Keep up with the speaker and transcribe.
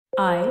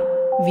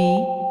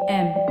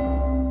I-V-M.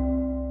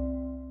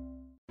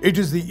 It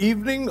is the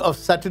evening of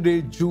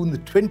Saturday, June the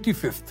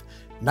 25th,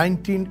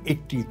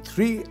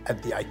 1983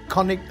 at the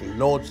iconic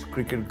Lord's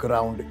Cricket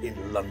Ground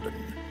in London.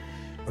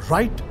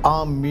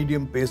 Right-arm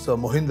medium pacer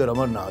Mohinder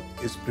Amarnath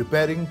is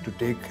preparing to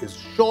take his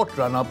short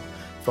run-up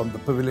from the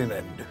pavilion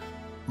end.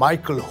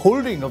 Michael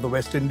Holding of the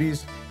West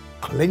Indies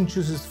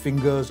clenches his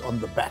fingers on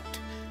the bat,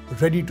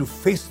 ready to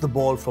face the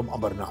ball from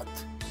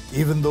Amarnath.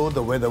 Even though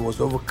the weather was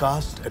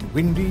overcast and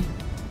windy,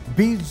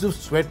 beads of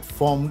sweat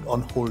formed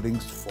on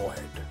Holding's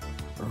forehead.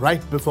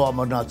 Right before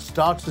Amarnath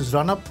starts his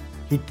run-up,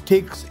 he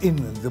takes in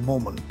the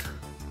moment.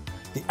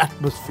 The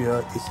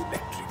atmosphere is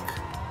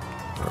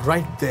electric.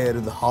 Right there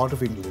in the heart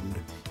of England,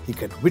 he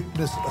can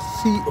witness a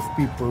sea of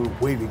people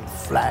waving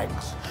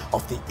flags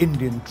of the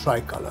Indian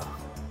tricolour.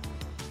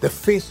 Their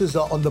faces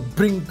are on the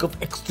brink of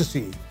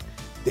ecstasy.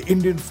 The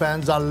Indian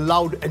fans are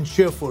loud and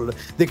cheerful.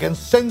 They can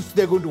sense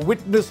they're going to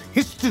witness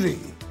history.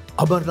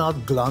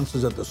 Amarnath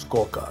glances at the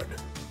scorecard.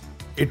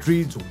 It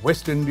reads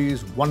West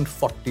Indies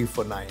 140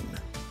 for 9.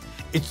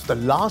 It's the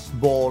last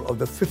ball of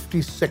the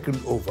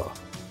 52nd over.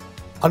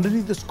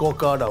 Underneath the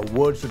scorecard are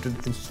words written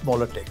in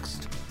smaller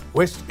text.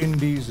 West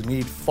Indies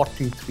need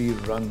 43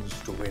 runs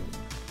to win.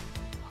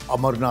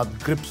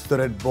 Amarnath grips the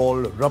red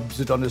ball, rubs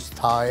it on his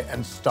thigh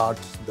and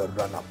starts the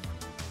run-up.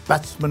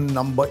 Batsman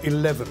number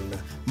 11,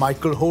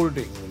 Michael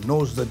Holding,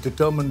 knows the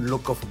determined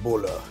look of a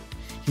bowler.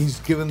 He's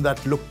given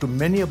that look to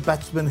many a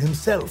batsman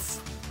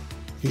himself.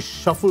 He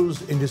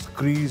shuffles in his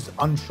crease,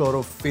 unsure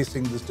of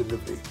facing this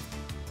delivery.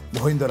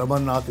 Mohinder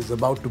Amarnath is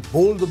about to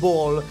bowl the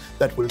ball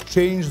that will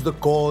change the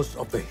course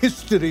of the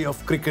history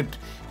of cricket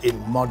in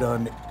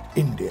modern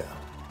India.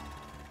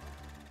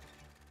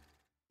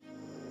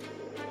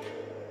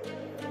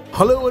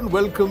 Hello and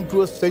welcome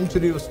to a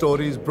century of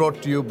stories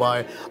brought to you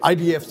by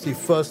IDFC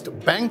First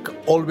Bank,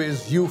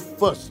 always you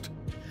first.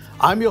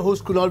 I'm your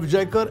host Kunal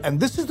Vijaykar and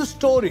this is the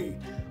story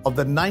of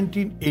the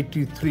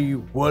 1983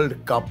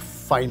 World Cup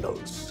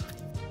Finals.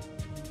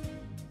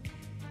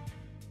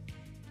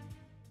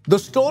 The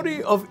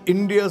story of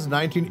India's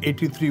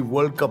 1983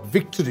 World Cup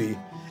victory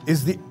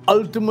is the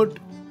ultimate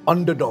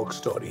underdog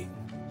story.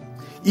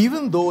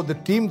 Even though the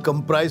team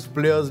comprised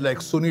players like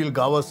Sunil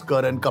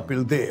Gavaskar and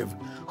Kapil Dev,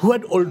 who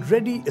had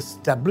already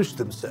established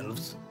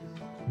themselves,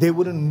 they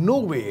were in no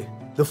way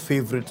the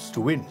favourites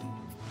to win.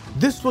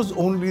 This was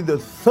only the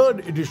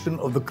third edition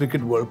of the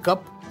Cricket World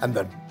Cup, and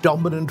the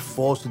dominant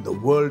force in the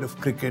world of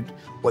cricket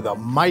were the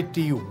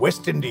mighty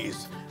West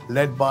Indies,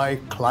 led by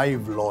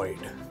Clive Lloyd.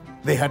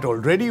 They had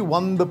already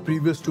won the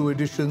previous two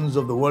editions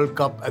of the World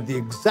Cup at the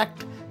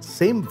exact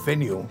same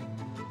venue,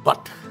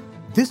 but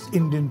this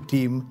Indian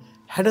team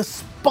had a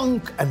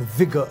spunk and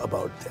vigour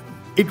about them.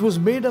 It was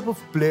made up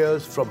of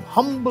players from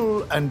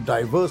humble and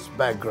diverse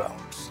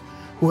backgrounds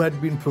who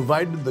had been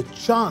provided the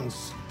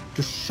chance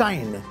to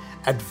shine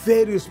at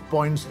various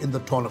points in the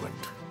tournament.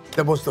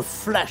 There was the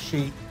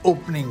flashy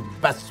opening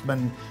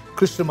batsman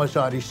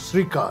Krishnamacharya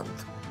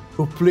Srikanth,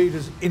 who played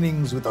his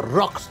innings with a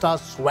rock-star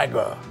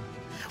swagger.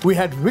 We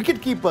had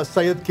wicketkeeper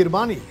Syed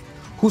Kirmani,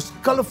 whose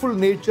colourful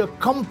nature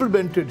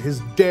complemented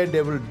his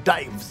daredevil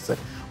dives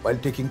while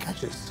taking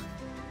catches.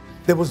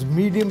 There was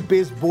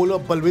medium-pace bowler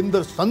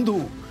Balwinder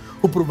Sandhu,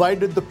 who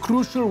provided the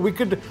crucial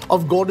wicket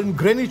of Gordon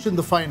Greenwich in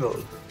the final.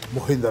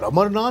 Mohinder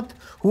Amarnath,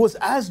 who was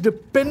as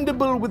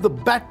dependable with the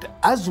bat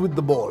as with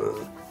the ball.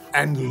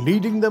 And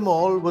leading them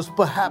all was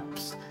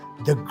perhaps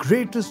the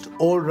greatest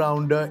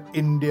all-rounder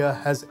India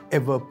has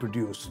ever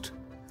produced,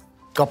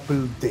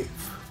 Kapil Dev.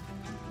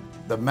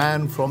 The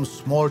man from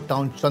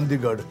small-town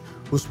Chandigarh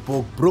who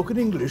spoke broken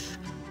English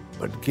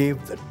but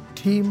gave the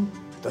team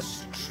the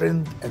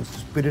strength and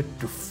spirit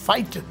to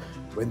fight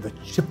when the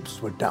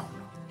chips were down.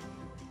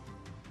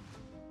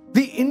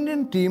 The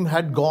Indian team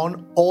had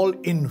gone all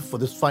in for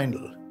this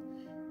final.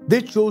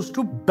 They chose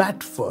to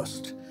bat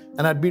first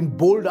and had been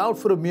bowled out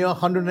for a mere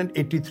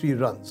 183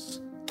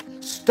 runs.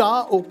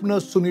 Star opener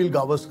Sunil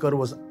Gavaskar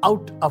was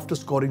out after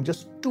scoring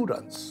just 2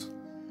 runs.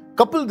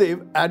 Kapil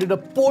Dev added a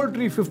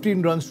paltry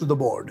 15 runs to the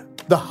board.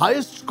 The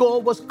highest score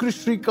was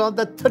Krish Srikanth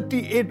at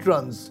 38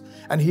 runs,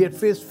 and he had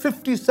faced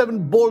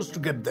 57 balls to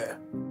get there.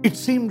 It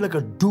seemed like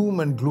a doom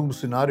and gloom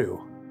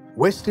scenario.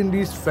 West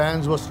Indies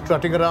fans were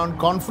strutting around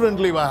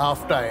confidently by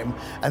half-time,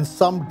 and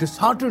some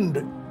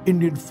disheartened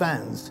Indian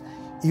fans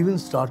even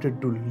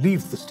started to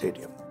leave the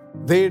stadium.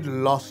 They'd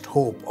lost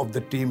hope of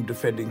the team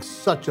defending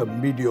such a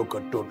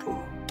mediocre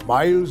total.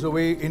 Miles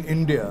away in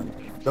India,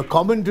 the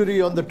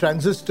commentary on the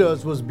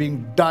transistors was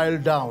being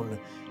dialed down,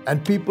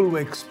 and people were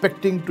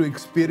expecting to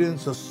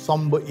experience a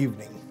somber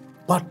evening.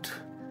 But,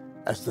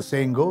 as the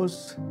saying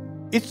goes,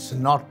 it's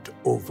not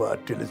over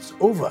till it's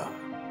over.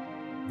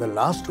 The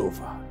last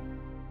over.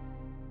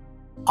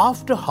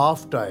 After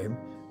half-time,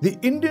 the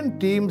Indian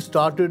team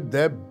started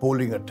their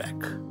bowling attack.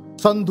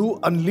 Sandhu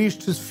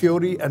unleashed his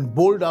fury and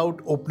bowled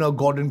out opener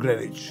Gordon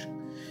Greenwich.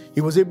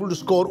 He was able to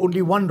score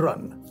only 1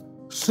 run.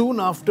 Soon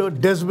after,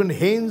 Desmond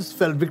Haynes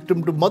fell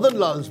victim to Madan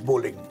Lal's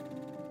bowling.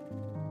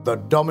 The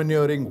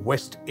domineering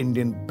West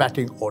Indian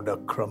batting order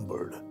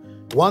crumbled.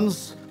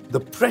 Once The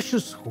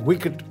precious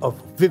wicket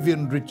of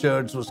Vivian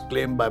Richards was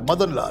claimed by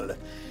Madan Lal,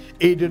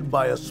 aided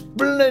by a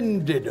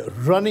splendid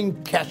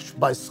running catch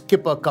by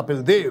skipper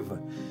Kapil Dev.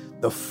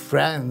 The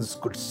fans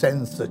could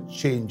sense a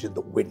change in the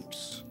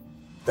winds.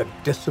 The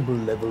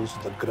decibel levels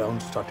of the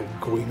ground started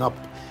going up,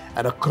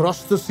 and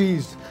across the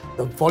seas,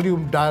 the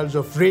volume dials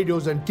of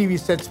radios and TV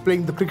sets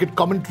playing the cricket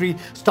commentary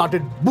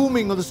started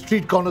booming on the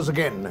street corners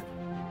again.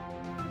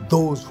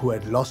 Those who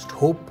had lost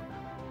hope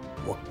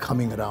were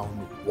coming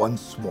around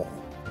once more.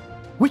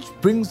 Which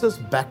brings us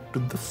back to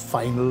the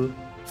final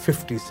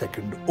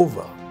 50-second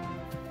over.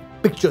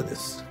 Picture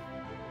this.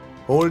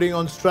 Holding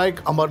on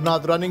strike,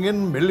 Amarnath running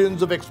in,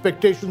 millions of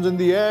expectations in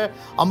the air.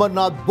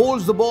 Amarnath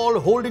bowls the ball,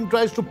 Holding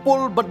tries to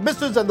pull but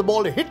misses, and the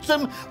ball hits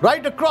him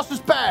right across his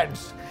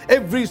pads.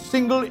 Every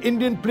single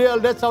Indian player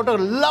lets out a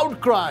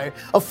loud cry,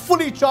 a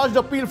fully charged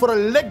appeal for a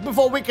leg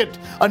before wicket.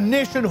 A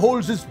nation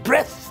holds its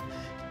breath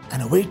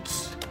and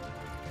awaits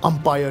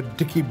umpire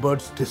Dickie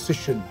Bird's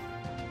decision.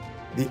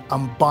 The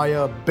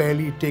umpire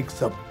barely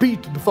takes a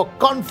beat before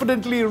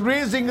confidently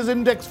raising his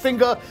index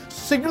finger,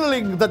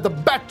 signaling that the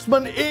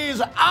batsman is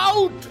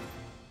out.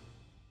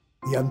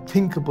 The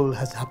unthinkable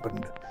has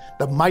happened.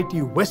 The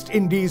mighty West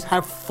Indies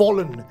have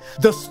fallen.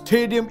 The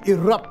stadium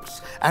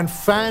erupts and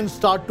fans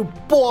start to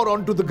pour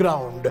onto the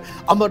ground.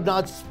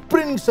 Amarnath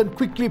sprints and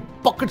quickly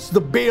pockets the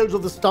bales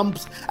of the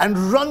stumps and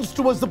runs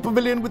towards the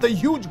pavilion with a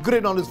huge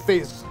grin on his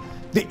face.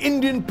 The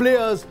Indian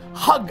players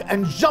hug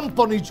and jump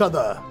on each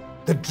other.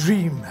 The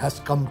dream has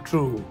come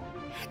true.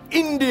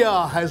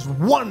 India has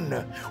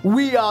won.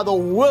 We are the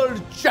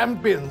world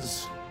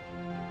champions.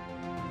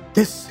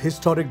 This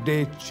historic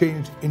day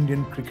changed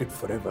Indian cricket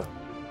forever.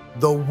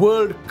 The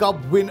World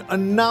Cup win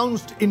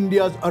announced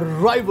India's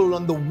arrival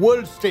on the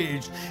world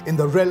stage in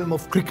the realm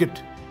of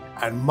cricket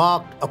and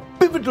marked a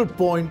pivotal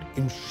point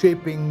in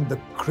shaping the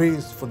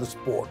craze for the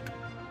sport.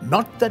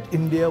 Not that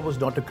India was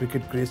not a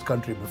cricket-crazed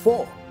country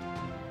before,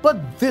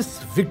 but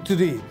this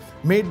victory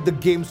made the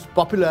game's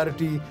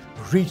popularity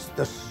reach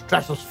the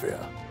stratosphere.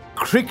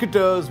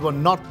 Cricketers were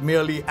not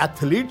merely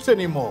athletes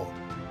anymore.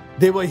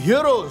 They were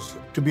heroes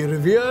to be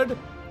revered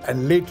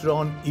and later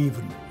on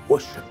even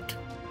worshipped.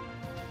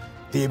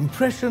 The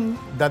impression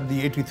that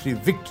the 83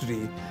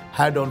 victory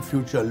had on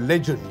future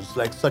legends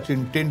like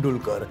Sachin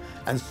Tendulkar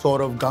and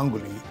Sourav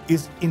Ganguly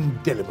is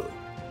indelible.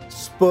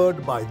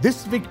 Spurred by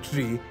this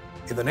victory,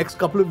 in the next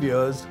couple of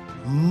years,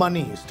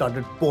 money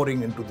started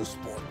pouring into the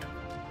sport.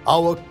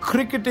 Our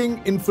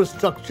cricketing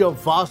infrastructure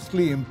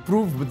vastly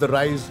improved with the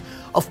rise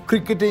of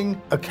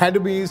cricketing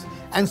academies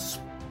and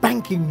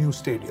spanking new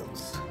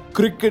stadiums.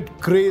 Cricket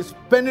craze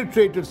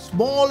penetrated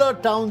smaller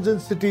towns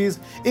and cities,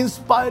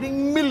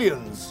 inspiring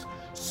millions.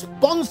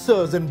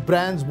 Sponsors and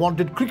brands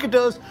wanted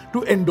cricketers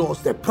to endorse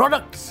their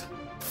products.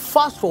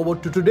 Fast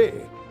forward to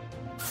today.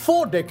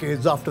 4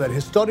 decades after that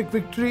historic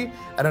victory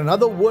and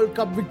another World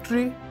Cup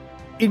victory,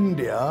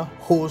 India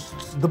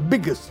hosts the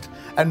biggest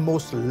and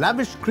most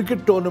lavish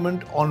cricket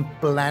tournament on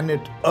planet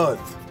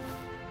Earth,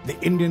 the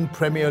Indian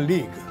Premier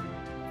League.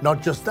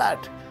 Not just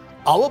that,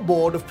 our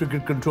Board of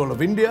Cricket Control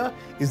of India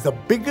is the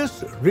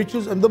biggest,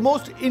 richest and the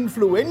most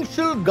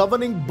influential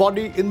governing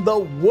body in the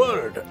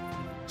world.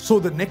 So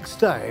the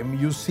next time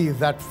you see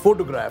that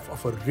photograph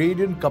of a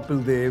radiant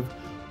Kapil Dev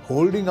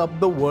holding up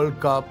the World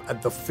Cup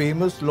at the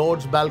famous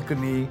Lord's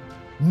balcony,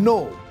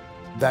 know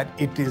that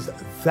it is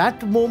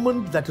that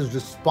moment that is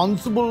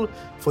responsible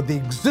for the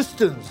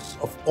existence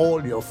of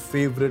all your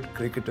favorite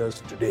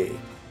cricketers today.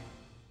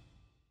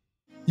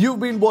 You've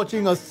been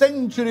watching a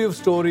century of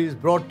stories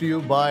brought to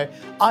you by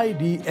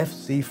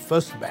IDFC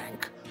First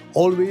Bank.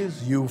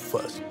 Always you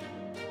first.